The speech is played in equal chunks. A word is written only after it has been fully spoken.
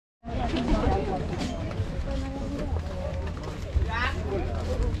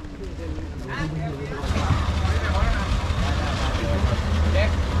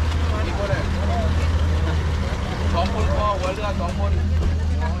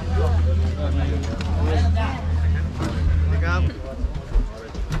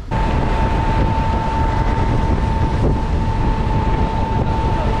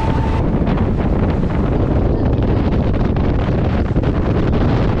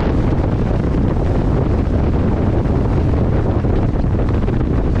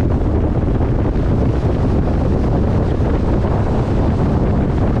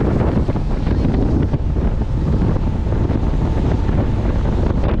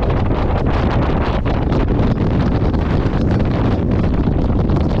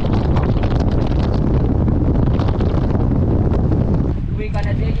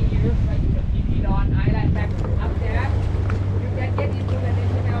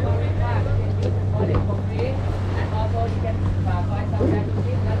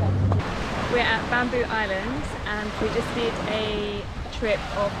We're at Bamboo Island and we just did a trip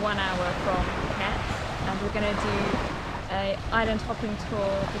of 1 hour from Phuket, and we're going to do an island hopping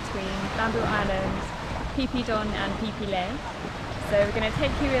tour between Bamboo Island, Phi Phi and Phi Phi. So we're going to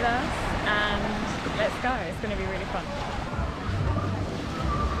take you with us and let's go. It's going to be really fun.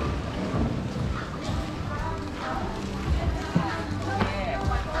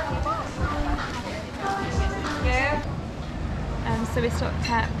 So we stopped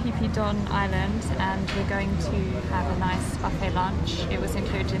at Phi Phi Island and we're going to have a nice buffet lunch. It was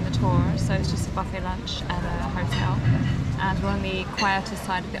included in the tour, so it's just a buffet lunch at a hotel. And we're on the quieter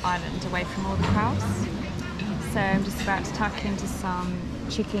side of the island, away from all the crowds. So I'm just about to tuck into some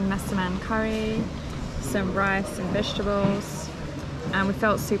chicken massaman curry, some rice and vegetables. And we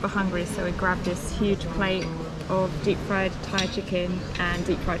felt super hungry, so we grabbed this huge plate of deep fried Thai chicken and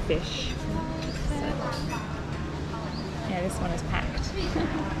deep fried fish. Yeah, this one is packed.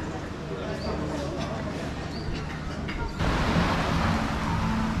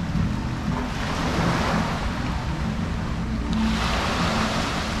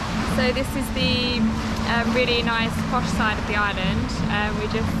 So this is the really nice posh side of the island.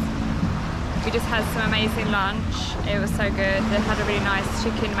 We just had some amazing lunch. It was so good. They had a really nice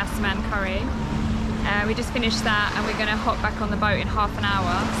chicken massaman curry. We just finished that and we're going to hop back on the boat in half an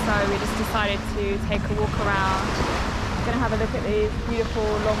hour. So we just decided to take a walk around. Going to have a look at these beautiful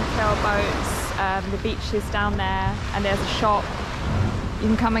long-tail boats. The beach is down there and there's a shop. You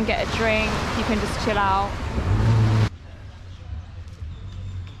can come and get a drink, you can just chill out.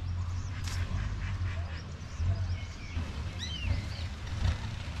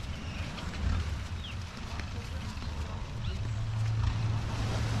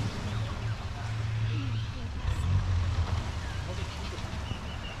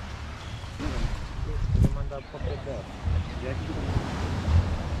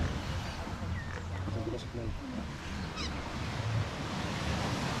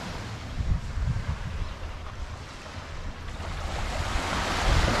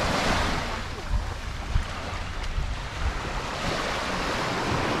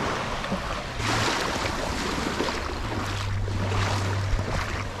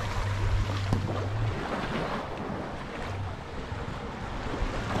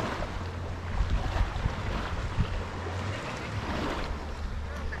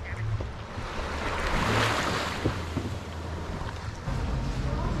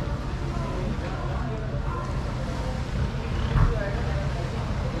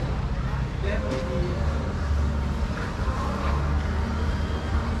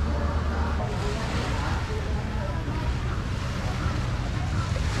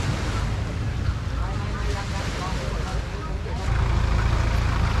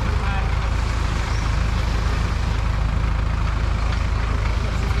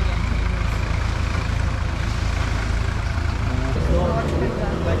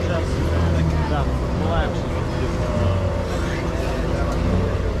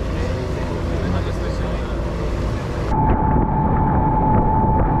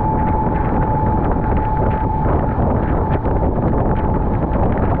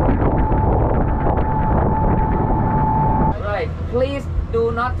 Please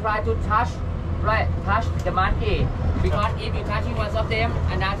do not try to touch the monkey, because if you touching one of them,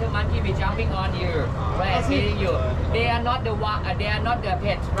 another monkey will jumping on you, right? Hitting you. They are not the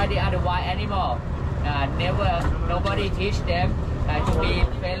pets, right? They are the wild animal. Nobody teach them to be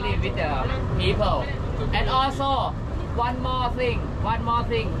friendly with the people. And also, one more thing,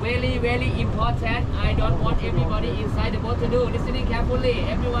 very, very important. I don't want everybody inside the boat to do. Listening carefully,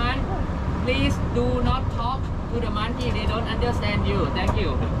 everyone. Please do not talk to the monkey. They don't understand you. Thank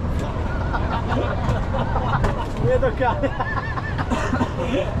you. Mi toccare.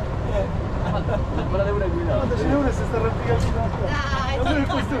 Quella devo guidare. Guarda, ce n'è una se sta arrampicando.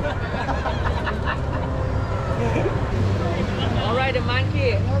 Alright, the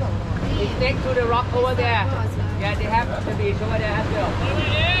monkey is next to the rock over there. Yeah, they have the beach over there as well.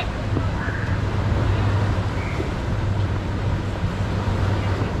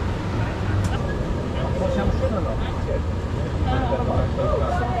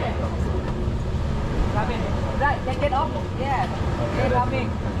 Coming. Right, get off. Yeah, they're coming.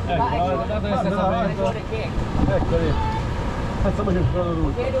 Eccoli. Facciamoci un po' di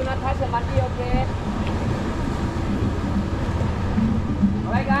Okay, do not touch the monkey, okay?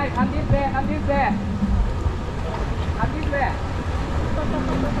 Alright guys, come this way, come this way. Come this way.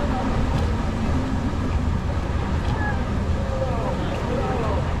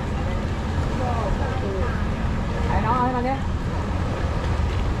 Ai nóให้มันเนี่ย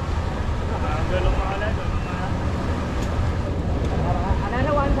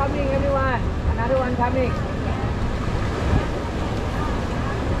Another one coming, everyone. Another one coming.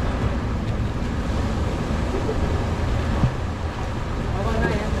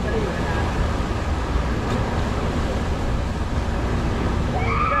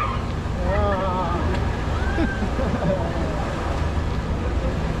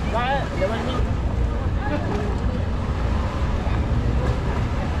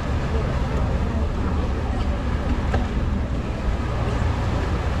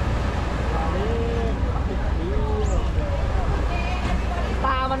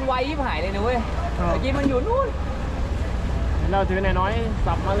มันไวยิบหายเลยนะเว้ยเมื่อกี้มันอยู่นู่นเราถือหน่อยน้อย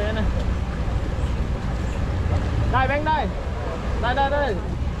สับมาเลยนะได้แบงค์ได้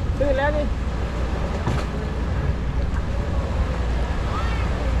ตื่นแล้วนี่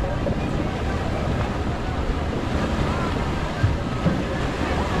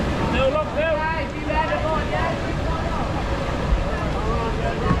เร็วลบเร็วได้ทีแรกเดี๋ยวก่อนเนี่ย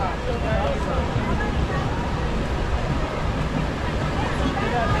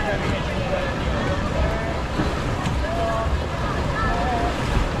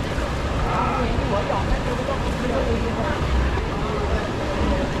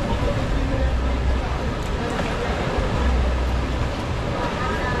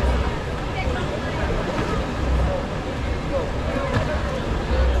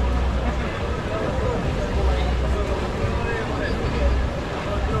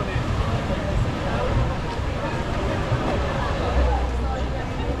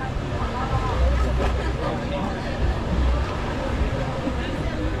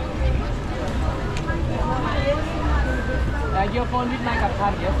Your phone with my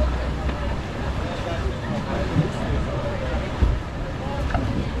card, yes?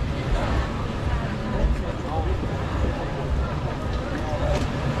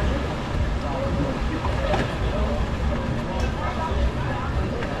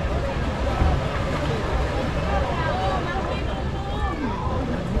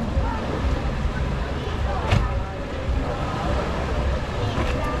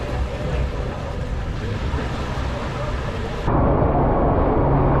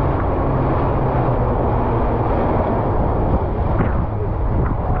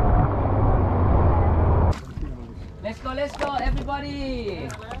 Let's go, everybody.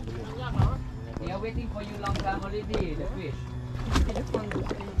 We are waiting for you long time already. The fish.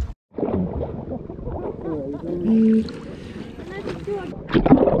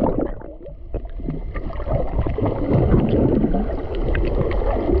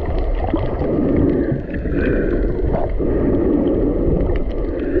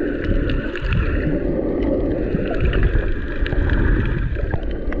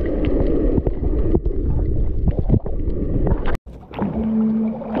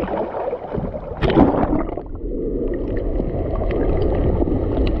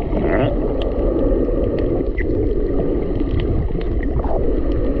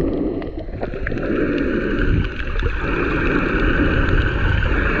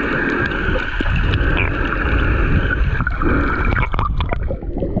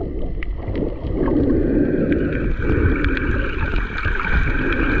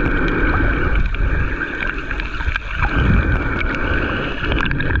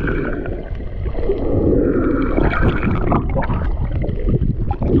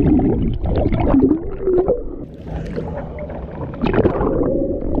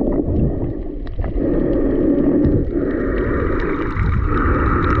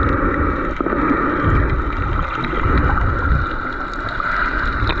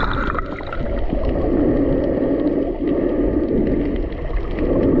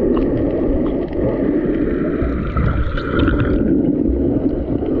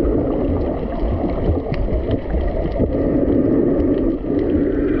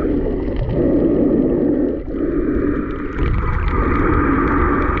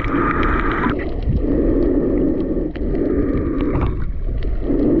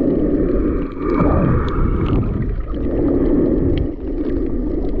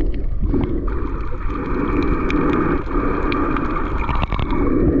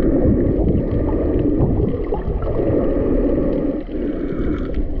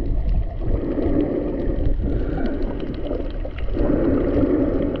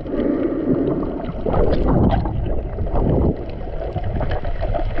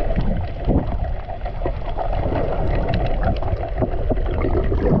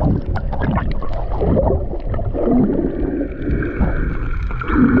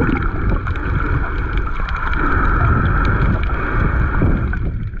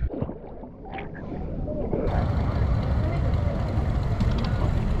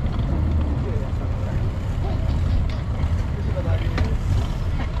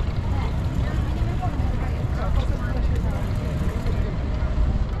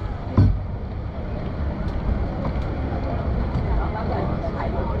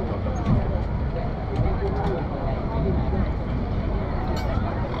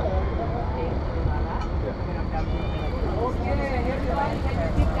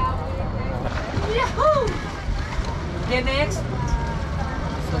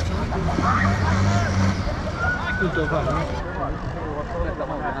 Tutto qua, no?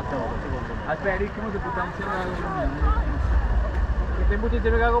 Aspetta, Rick, come se buttiamo che tempo ti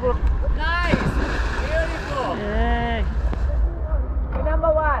deve cagare proprio? Nice! Beautiful! Yeah.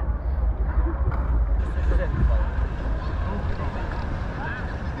 Number one!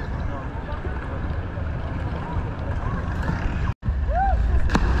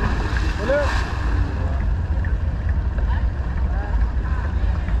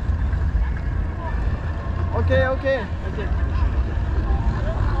 Okay, okay.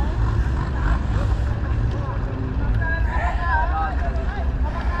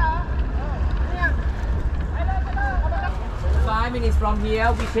 Five minutes from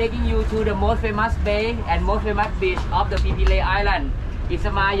here, we're taking you to the most famous bay and most famous beach of the PHI PHI Island. It's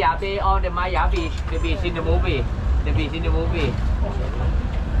a Maya Bay or the Maya Beach, the beach in the movie. The beach in the movie.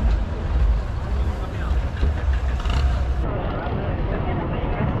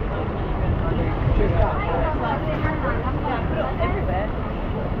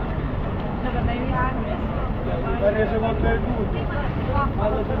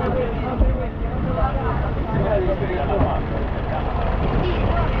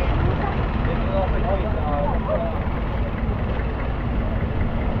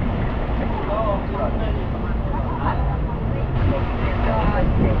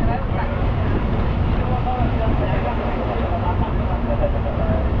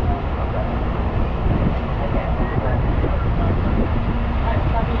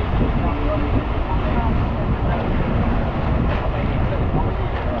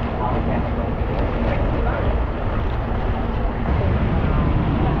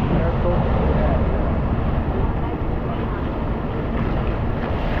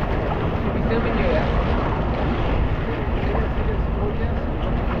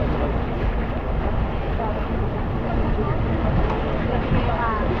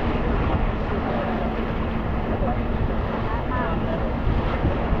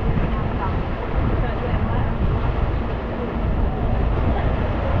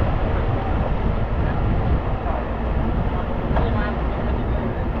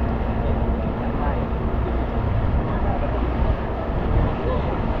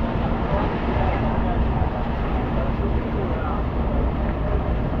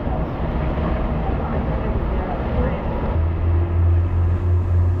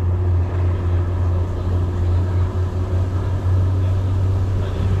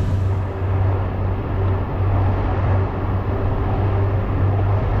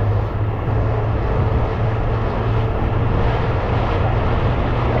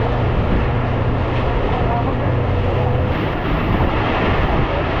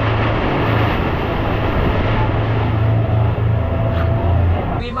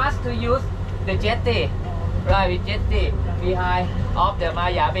 The jetty, right? With jetty behind of the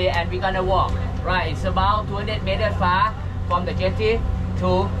Maya Bay, and we're gonna walk. Right, it's about 200 meters far from the jetty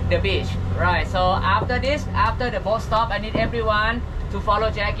to the beach. Right. So after this, after the boat stop, I need everyone to follow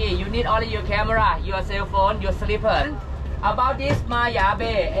Jackie. You need only your camera, your cell phone, your slipper. About this Maya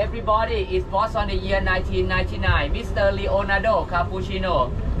Bay, everybody is boss on the year 1999. Mr. Leonardo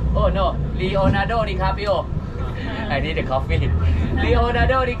Cappuccino. Oh no, Leonardo DiCaprio. I need a coffee.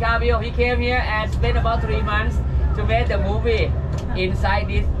 Leonardo DiCaprio, he came here and spent about 3 months to make the movie inside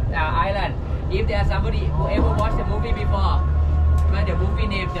this island. If there's somebody who ever watched the movie before, right, the movie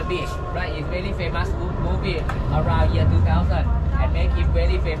named The Beach, right, it's very famous movie around year 2000 and make him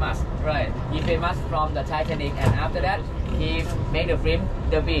very famous, right. He famous from the Titanic, and after that he made the film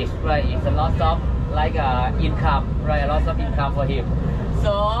The Beach, right. It's a lot of like income, right, a lot of income for him.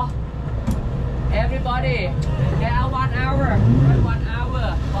 So everybody, there are 1 hour, right, 1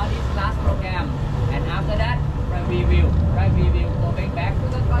 hour for this last program, and after that, right, we will go back,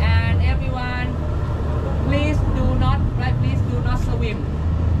 and everyone, please do not swim.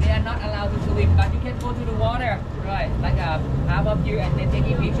 They are not allowed to swim, but you can go to the water, right, like half of you, and then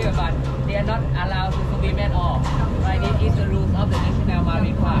taking picture, but they are not allowed to swim at all, right. This is the rules of the National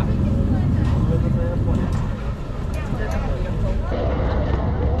Marine Park.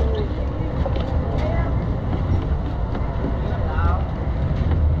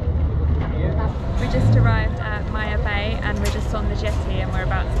 We just arrived at Maya Bay and we're just on the jetty and we're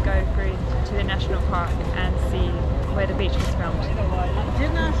about to go through to the national park and see where the beach was filmed.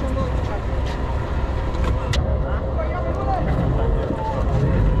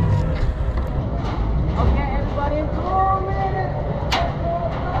 Okay, everybody, 4 minutes.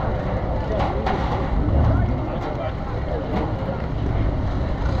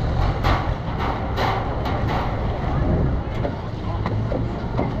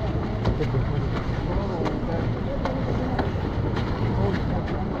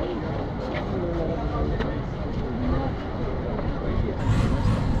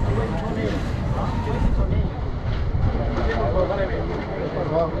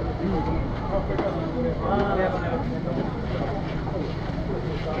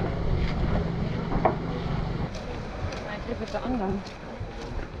 Io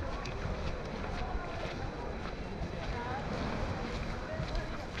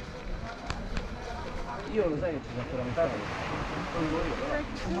lo sai che ci sono ancora metà.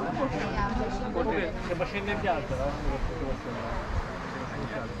 Se ma scende in piazza, no?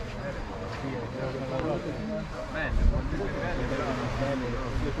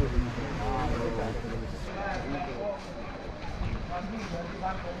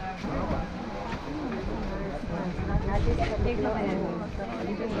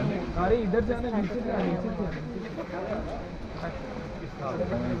 अरे इधर जाना नीचे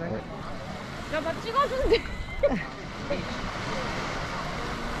야나 찍어준대.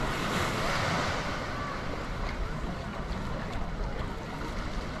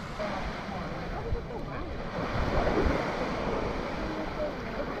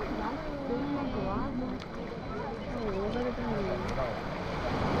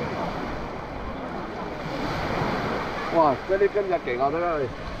 와,嗰啲今日勁我得啦，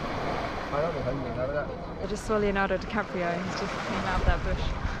係咯，你睇唔明啊得。I just saw Leonardo DiCaprio. He's just came out of that bush.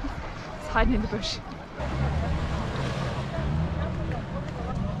 He's hiding in the bush.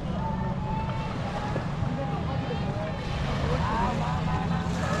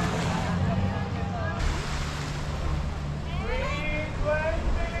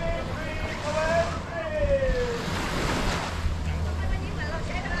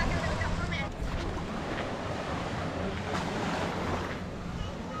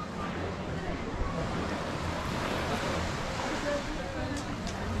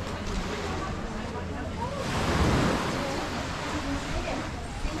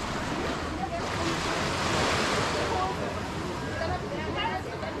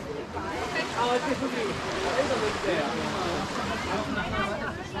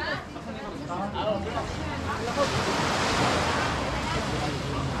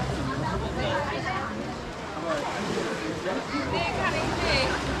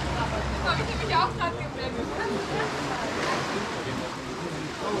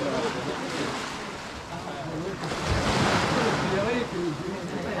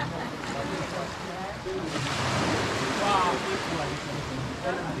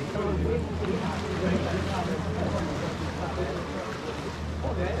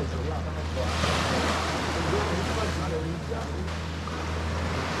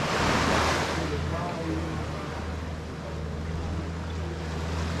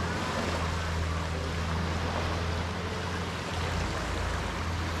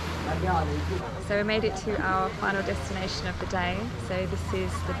 So we made it to our final destination of the day. So this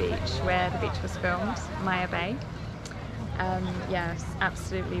is the beach where the beach was filmed, Maya Bay. Yeah, it's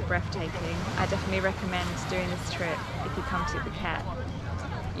absolutely breathtaking. I definitely recommend doing this trip if you come to Phuket.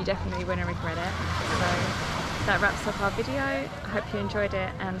 You definitely wouldn't regret it. So that wraps up our video. I hope you enjoyed it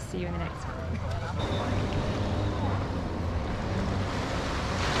and see you in the next one.